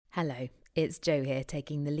Hello, it's Jo here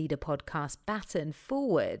taking the Leader podcast baton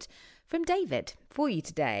forward from David for you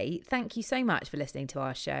today. Thank you so much for listening to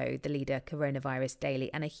our show, The Leader Coronavirus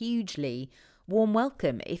Daily, and a hugely warm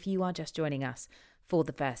welcome if you are just joining us for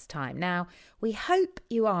the first time. Now, we hope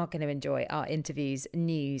you are going to enjoy our interviews,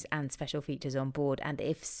 news and special features on board. And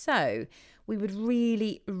if so, we would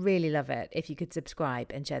really, really love it if you could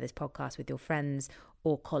subscribe and share this podcast with your friends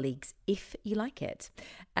or colleagues if you like it.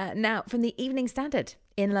 Now, from the Evening Standard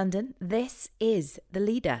in London, this is The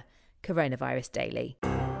Leader Coronavirus Daily.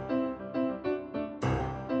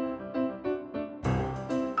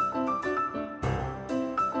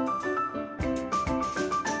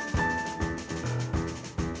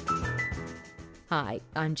 Hi,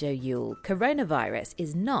 I'm Jo Yule. Coronavirus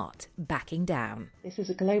is not backing down. This is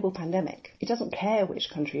a global pandemic. It doesn't care which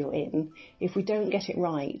country you're in. If we don't get it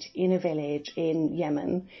right in a village in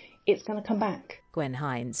Yemen, it's going to come back. Gwen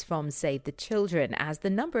Hines from Save the Children as the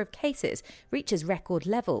number of cases reaches record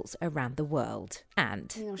levels around the world.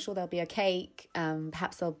 And I'm sure there'll be a cake.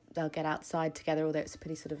 Perhaps they'll get outside together, although it's a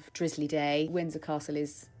pretty sort of drizzly day. Windsor Castle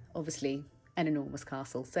is obviously an enormous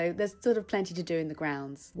castle, so there's sort of plenty to do in the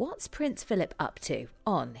grounds. What's Prince Philip up to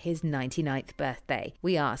on his 99th birthday?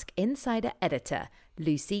 We ask Insider editor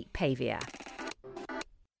Lucy Pavia.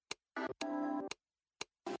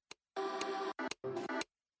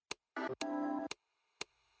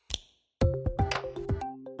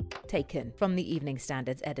 Taken from the Evening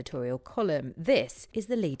Standard's editorial column, this is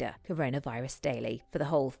The Leader Coronavirus Daily. For the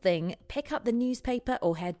whole thing, pick up the newspaper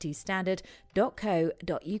or head to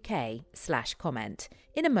standard.co.uk/comment.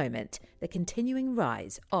 In a moment, the continuing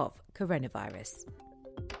rise of coronavirus.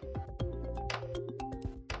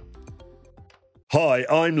 Hi,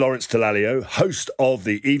 I'm Lawrence Dallaglio, host of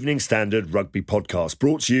the Evening Standard Rugby Podcast,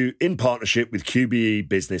 brought to you in partnership with QBE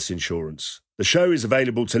Business Insurance. The show is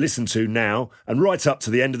available to listen to now and right up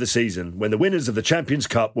to the end of the season, when the winners of the Champions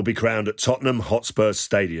Cup will be crowned at Tottenham Hotspur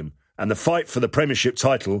Stadium, and the fight for the Premiership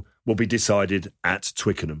title will be decided at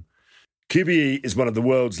Twickenham. QBE is one of the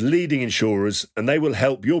world's leading insurers, and they will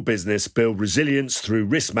help your business build resilience through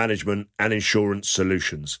risk management and insurance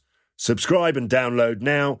solutions. Subscribe and download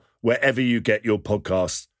now wherever you get your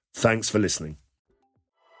podcasts. Thanks for listening.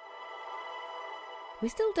 We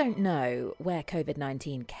still don't know where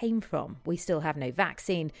Covid-19 came from. We still have no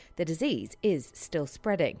vaccine. The disease is still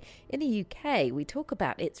spreading. In the UK, we talk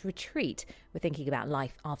about its retreat. We're thinking about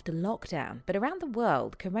life after lockdown. But around the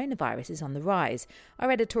world, coronavirus is on the rise. Our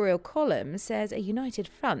editorial column says a united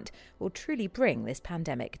front will truly bring this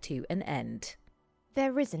pandemic to an end.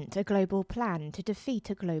 There isn't a global plan to defeat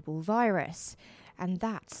a global virus, and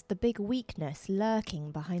that's the big weakness lurking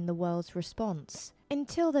behind the world's response.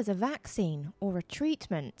 Until there's a vaccine or a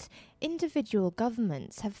treatment, individual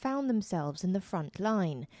governments have found themselves in the front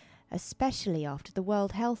line, especially after the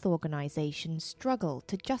World Health Organization struggled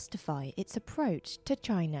to justify its approach to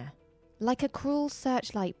China. Like a cruel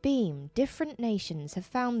searchlight beam, different nations have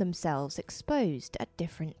found themselves exposed at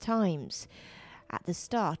different times. At the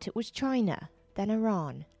start it was China, then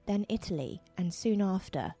Iran, then Italy, and soon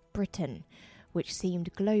after, Britain, which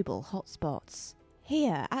seemed global hotspots.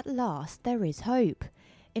 Here, at last, there is hope.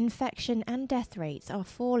 Infection and death rates are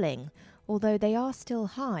falling, although they are still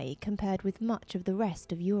high compared with much of the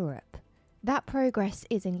rest of Europe. That progress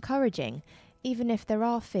is encouraging, even if there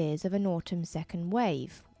are fears of an autumn second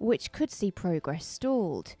wave, which could see progress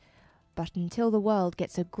stalled. But until the world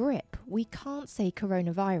gets a grip, we can't say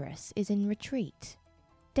coronavirus is in retreat.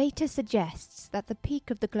 Data suggests that the peak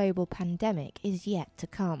of the global pandemic is yet to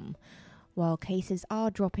come. While cases are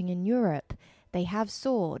dropping in Europe, they have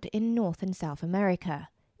soared in North and South America,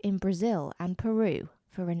 in Brazil and Peru,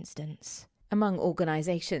 for instance. Among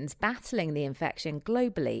organisations battling the infection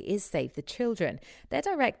globally is Save the Children. Their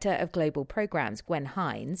Director of Global Programmes, Gwen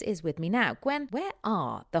Hines, is with me now. Gwen, where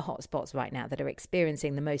are the hotspots right now that are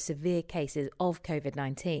experiencing the most severe cases of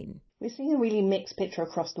COVID-19? We're seeing a really mixed picture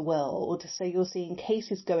across the world. So you're seeing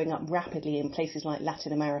cases going up rapidly in places like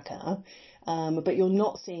Latin America, but you're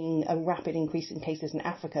not seeing a rapid increase in cases in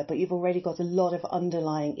Africa, but you've already got a lot of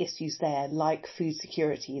underlying issues there, like food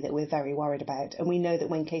security, that we're very worried about. And we know that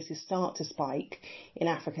when cases start to spike in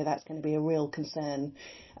Africa, that's going to be a real concern.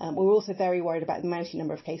 We're also very worried about the mounting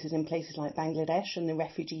number of cases in places like Bangladesh and the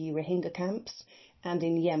refugee Rohingya camps, and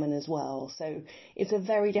in Yemen as well. So it's a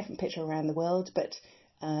very different picture around the world, but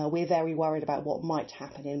we're very worried about what might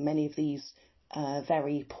happen in many of these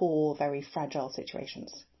very poor, very fragile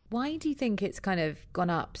situations. Why do you think it's kind of gone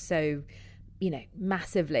up so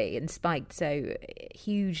massively and spiked so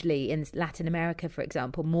hugely in Latin America, for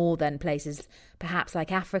example, more than places perhaps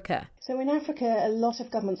like Africa? So in Africa, a lot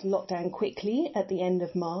of governments locked down quickly at the end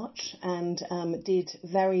of March and did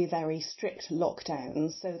very, very strict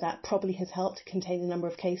lockdowns. So that probably has helped contain the number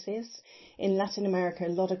of cases. In Latin America, a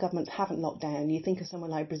lot of governments haven't locked down. You think of somewhere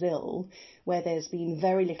like Brazil, where there's been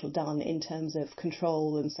very little done in terms of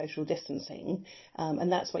control and social distancing.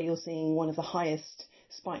 And that's why you're seeing one of the highest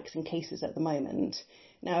spikes in cases at the moment.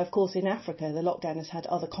 Now, of course, in Africa, the lockdown has had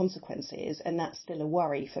other consequences, and that's still a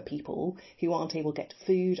worry for people who aren't able to get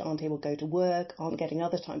food, aren't able to go to work, aren't getting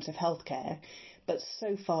other types of healthcare. But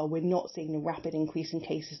so far, we're not seeing the rapid increase in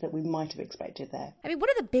cases that we might have expected there. I mean, what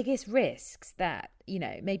are the biggest risks that,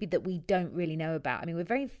 maybe that we don't really know about? I mean, we're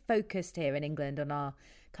very focused here in England on our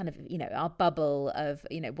kind of, our bubble of,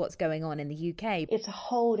 what's going on in the UK. It's a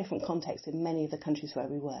whole different context in many of the countries where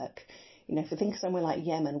we work. If you think of somewhere like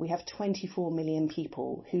Yemen, we have 24 million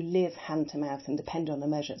people who live hand to mouth and depend on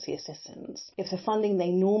emergency assistance. If the funding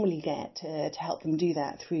they normally get to help them do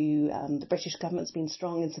that through the British government's been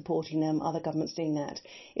strong in supporting them, other governments doing that,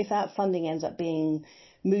 if that funding ends up being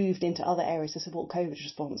moved into other areas to support COVID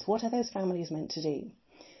response, what are those families meant to do?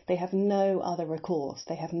 They have no other recourse.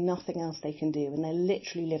 They have nothing else they can do, and they're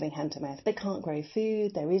literally living hand to mouth. They can't grow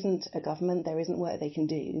food. There isn't a government. There isn't work they can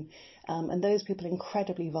do. And those people are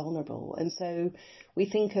incredibly vulnerable. And so we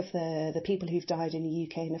think of the people who've died in the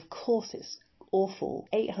UK, and of course it's awful.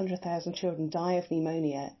 800,000 children die of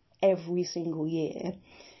pneumonia every single year.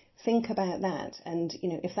 Think about that. And,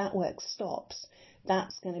 if that work stops,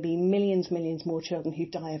 that's going to be millions more children who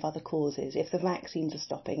die of other causes. If the vaccines are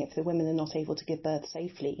stopping, if the women are not able to give birth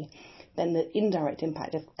safely, then the indirect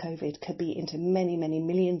impact of COVID could be into many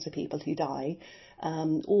millions of people who die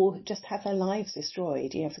or just have their lives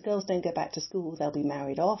destroyed. If the girls don't go back to school, they'll be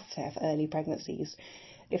married off, they have early pregnancies.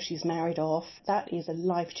 If she's married off, that is a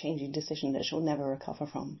life-changing decision that she'll never recover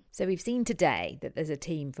from. So we've seen today that there's a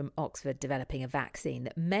team from Oxford developing a vaccine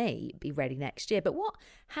that may be ready next year. But what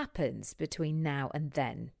happens between now and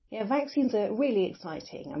then? Yeah, vaccines are really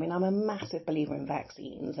exciting. I mean, I'm a massive believer in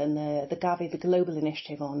vaccines, and the Gavi, the Global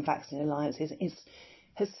Initiative on Vaccine Alliances,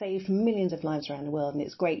 has saved millions of lives around the world, and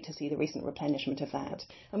it's great to see the recent replenishment of that.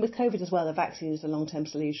 And with COVID as well, a vaccine is a long-term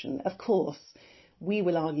solution. Of course, we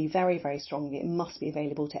will argue very, very strongly it must be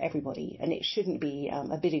available to everybody, and it shouldn't be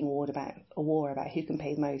a bidding war about who can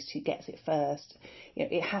pay the most, who gets it first.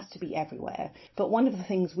 It has to be everywhere. But one of the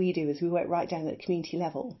things we do is we work right down at the community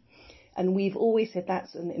level. And we've always said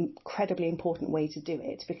that's an incredibly important way to do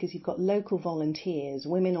it, because you've got local volunteers,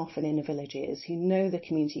 women often in the villages, who know the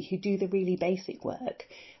community, who do the really basic work.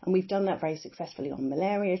 And we've done that very successfully on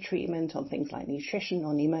malaria treatment, on things like nutrition,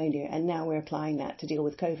 on pneumonia, and now we're applying that to deal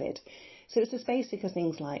with COVID. So it's as basic as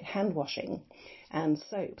things like hand washing and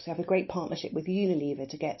soap. So we have a great partnership with Unilever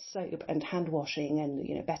to get soap and hand washing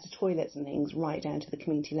and better toilets and things right down to the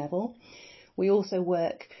community level. We also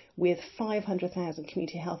work with 500,000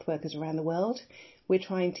 community health workers around the world. We've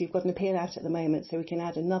got an appeal out at the moment so we can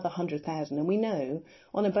add another 100,000. And we know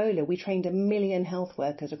on Ebola, we trained 1 million health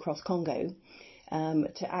workers across Congo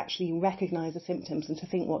to actually recognise the symptoms and to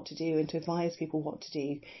think what to do and to advise people what to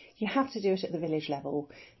do. You have to do it at the village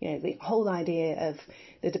level. The whole idea of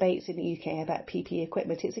the debates in the UK about PPE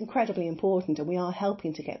equipment, it's incredibly important, and we are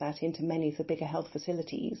helping to get that into many of the bigger health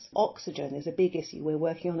facilities. Oxygen is a big issue we're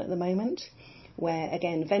working on at the moment, where,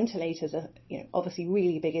 again, ventilators are obviously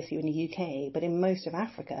really big issue in the UK, but in most of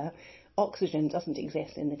Africa, oxygen doesn't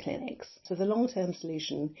exist in the clinics. So the long-term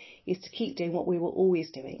solution is to keep doing what we were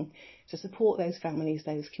always doing, to support those families,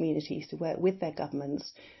 those communities, to work with their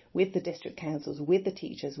governments, with the district councils, with the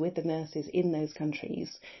teachers, with the nurses in those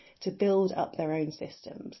countries, to build up their own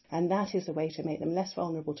systems. And that is a way to make them less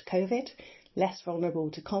vulnerable to COVID, less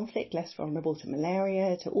vulnerable to conflict, less vulnerable to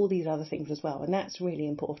malaria, to all these other things as well. And that's really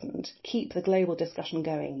important. Keep the global discussion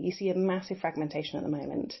going. You see a massive fragmentation at the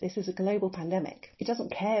moment. This is a global pandemic. It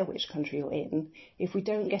doesn't care which country you're in. If we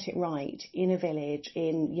don't get it right in a village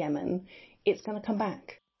in Yemen, it's going to come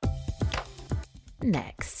back.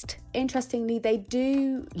 Next. Interestingly, they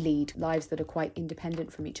do lead lives that are quite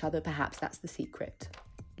independent from each other. Perhaps that's the secret.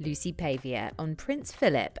 Lucy Pavia on Prince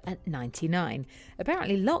Philip at 99.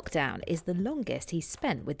 Apparently lockdown is the longest he's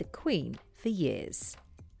spent with the Queen for years.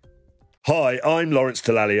 Hi, I'm Lawrence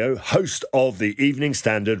Dallaglio, host of the Evening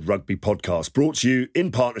Standard Rugby Podcast, brought to you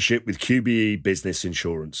in partnership with QBE Business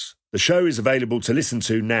Insurance. The show is available to listen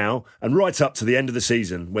to now and right up to the end of the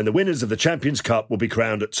season, when the winners of the Champions Cup will be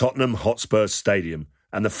crowned at Tottenham Hotspur Stadium,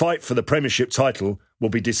 and the fight for the Premiership title will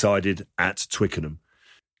be decided at Twickenham.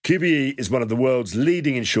 QBE is one of the world's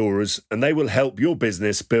leading insurers, and they will help your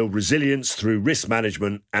business build resilience through risk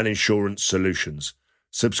management and insurance solutions.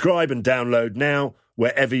 Subscribe and download now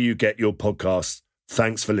wherever you get your podcasts.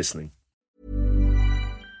 Thanks for listening.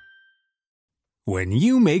 When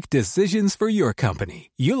you make decisions for your company,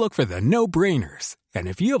 you look for the no-brainers. And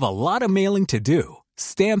if you have a lot of mailing to do,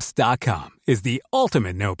 Stamps.com is the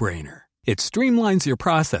ultimate no-brainer. It streamlines your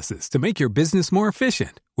processes to make your business more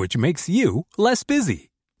efficient, which makes you less busy.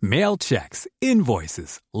 Mail checks,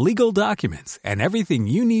 invoices, legal documents, and everything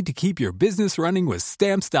you need to keep your business running with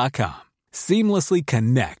Stamps.com. Seamlessly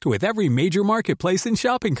connect with every major marketplace and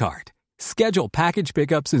shopping cart. Schedule package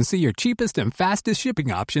pickups and see your cheapest and fastest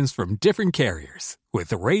shipping options from different carriers,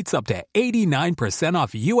 with rates up to 89%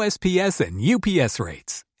 off USPS and UPS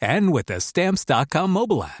rates. And with the Stamps.com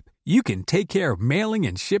mobile app, you can take care of mailing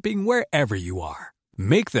and shipping wherever you are.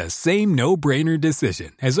 Make the same no-brainer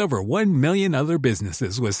decision as over 1 million other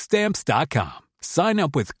businesses with Stamps.com. Sign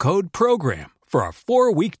up with code PROGRAM for a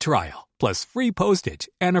 4-week trial, plus free postage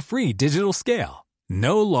and a free digital scale.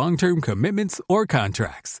 No long-term commitments or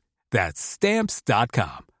contracts. That's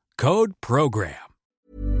Stamps.com. Code PROGRAM.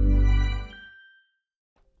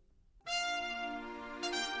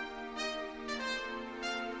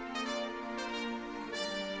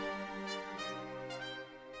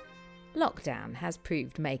 Lockdown has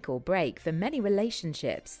proved make or break for many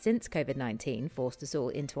relationships since Covid-19 forced us all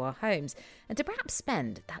into our homes and to perhaps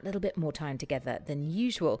spend that little bit more time together than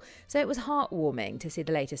usual. So it was heartwarming to see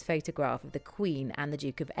the latest photograph of the Queen and the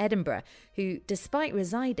Duke of Edinburgh, who, despite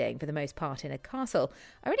residing for the most part in a castle,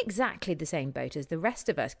 are in exactly the same boat as the rest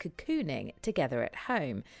of us, cocooning together at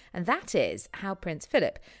home. And that is how Prince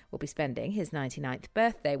Philip will be spending his 99th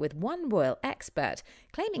birthday, with one royal expert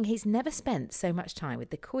claiming he's never spent so much time with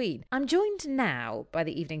the Queen. I'm joined now by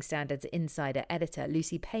the Evening Standard's insider editor,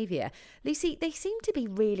 Lucy Pavia. Lucy, they seem to be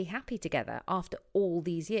really happy together after all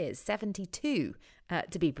these years, 72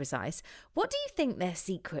 to be precise. What do you think their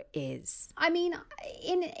secret is? I mean,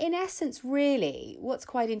 in essence, really, what's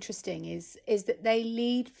quite interesting is that they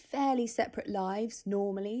lead fairly separate lives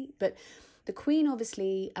normally, but the Queen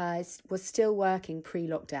obviously was still working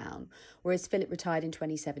pre-lockdown, whereas Philip retired in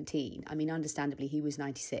 2017. I mean, understandably, he was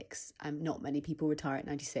 96. Not many people retire at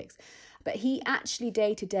 96. But he actually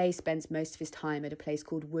day-to-day spends most of his time at a place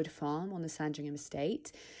called Wood Farm on the Sandringham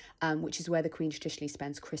estate, which is where the Queen traditionally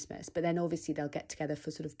spends Christmas. But then obviously they'll get together for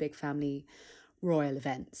sort of big family royal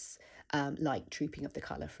events, like Trooping of the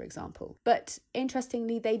Colour, for example. But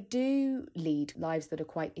interestingly, they do lead lives that are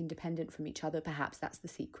quite independent from each other. Perhaps that's the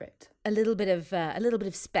secret. A little bit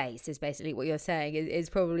of space is basically what you're saying is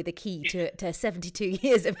probably the key to 72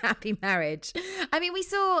 years of happy marriage. I mean, we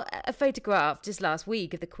saw a photograph just last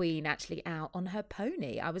week of the Queen actually out on her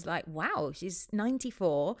pony. I was like, wow, she's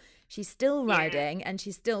 94. She's still riding and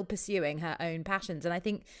she's still pursuing her own passions. And I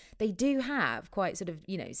think they do have quite sort of,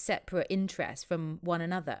 separate interests from one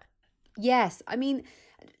another. Yes. I mean,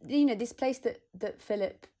 this place that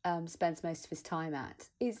Philip spends most of his time at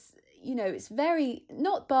is, it's very,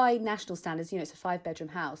 not by national standards, it's a 5-bedroom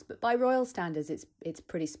house, but by royal standards, it's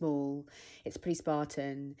pretty small. It's pretty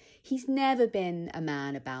Spartan. He's never been a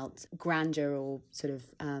man about grandeur or sort of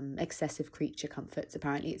excessive creature comforts.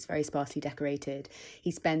 Apparently, it's very sparsely decorated.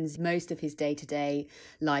 He spends most of his day-to-day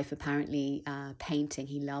life apparently painting.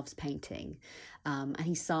 He loves painting. And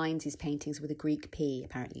he signs his paintings with a Greek P,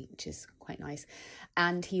 apparently, which is quite nice.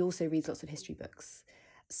 And he also reads lots of history books.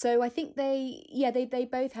 So I think they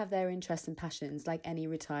both have their interests and passions like any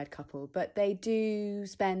retired couple, but they do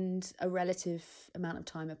spend a relative amount of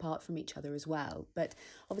time apart from each other as well. But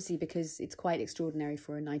obviously, because it's quite extraordinary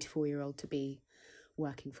for a 94-year-old to be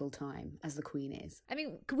working full time as the Queen is. I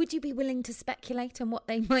mean, would you be willing to speculate on what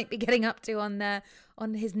they might be getting up to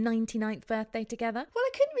on his 99th birthday together? Well, I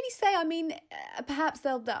couldn't really say. I mean, perhaps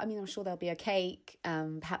I'm sure there'll be a cake.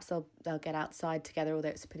 Perhaps they'll get outside together, although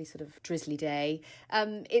it's a pretty sort of drizzly day.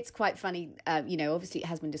 It's quite funny. Obviously it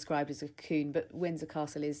has been described as a cocoon, but Windsor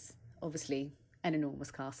Castle is obviously an enormous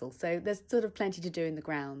castle, so there's sort of plenty to do in the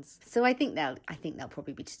grounds. So I think they'll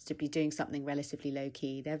probably be doing something relatively low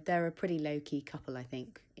key. They're a pretty low key couple, I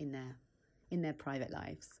think, in their private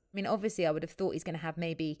lives. I mean, obviously, I would have thought he's going to have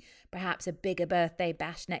perhaps a bigger birthday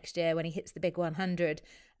bash next year when he hits the big 100.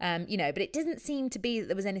 But it didn't seem to be that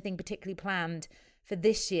there was anything particularly planned for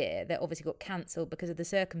this year that obviously got cancelled because of the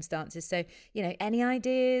circumstances. So, any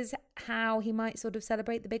ideas how he might sort of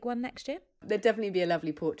celebrate the big one next year? There'd definitely be a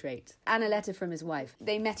lovely portrait and a letter from his wife.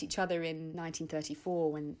 They met each other in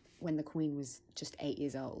 1934 when the Queen was just 8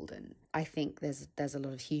 years old, and I think there's a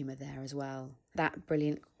lot of humour there as well. That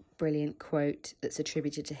brilliant quote that's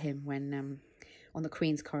attributed to him when on the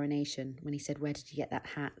Queen's coronation when he said, "Where did you get that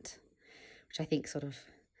hat?" Which I think sort of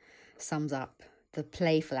sums up the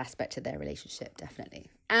playful aspect of their relationship, definitely.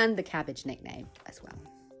 And the cabbage nickname as well.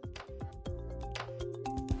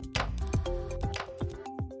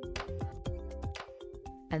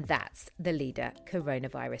 And that's the Leader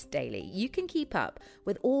Coronavirus Daily. You can keep up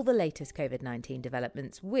with all the latest COVID-19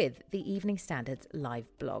 developments with the Evening Standard's live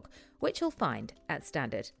blog, which you'll find at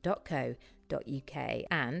standard.co.uk.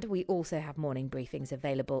 And we also have morning briefings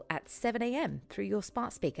available at 7 a.m. through your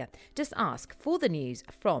smart speaker. Just ask for the news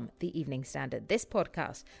from the Evening Standard. This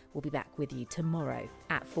podcast will be back with you tomorrow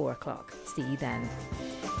at 4 o'clock. See you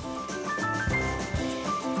then.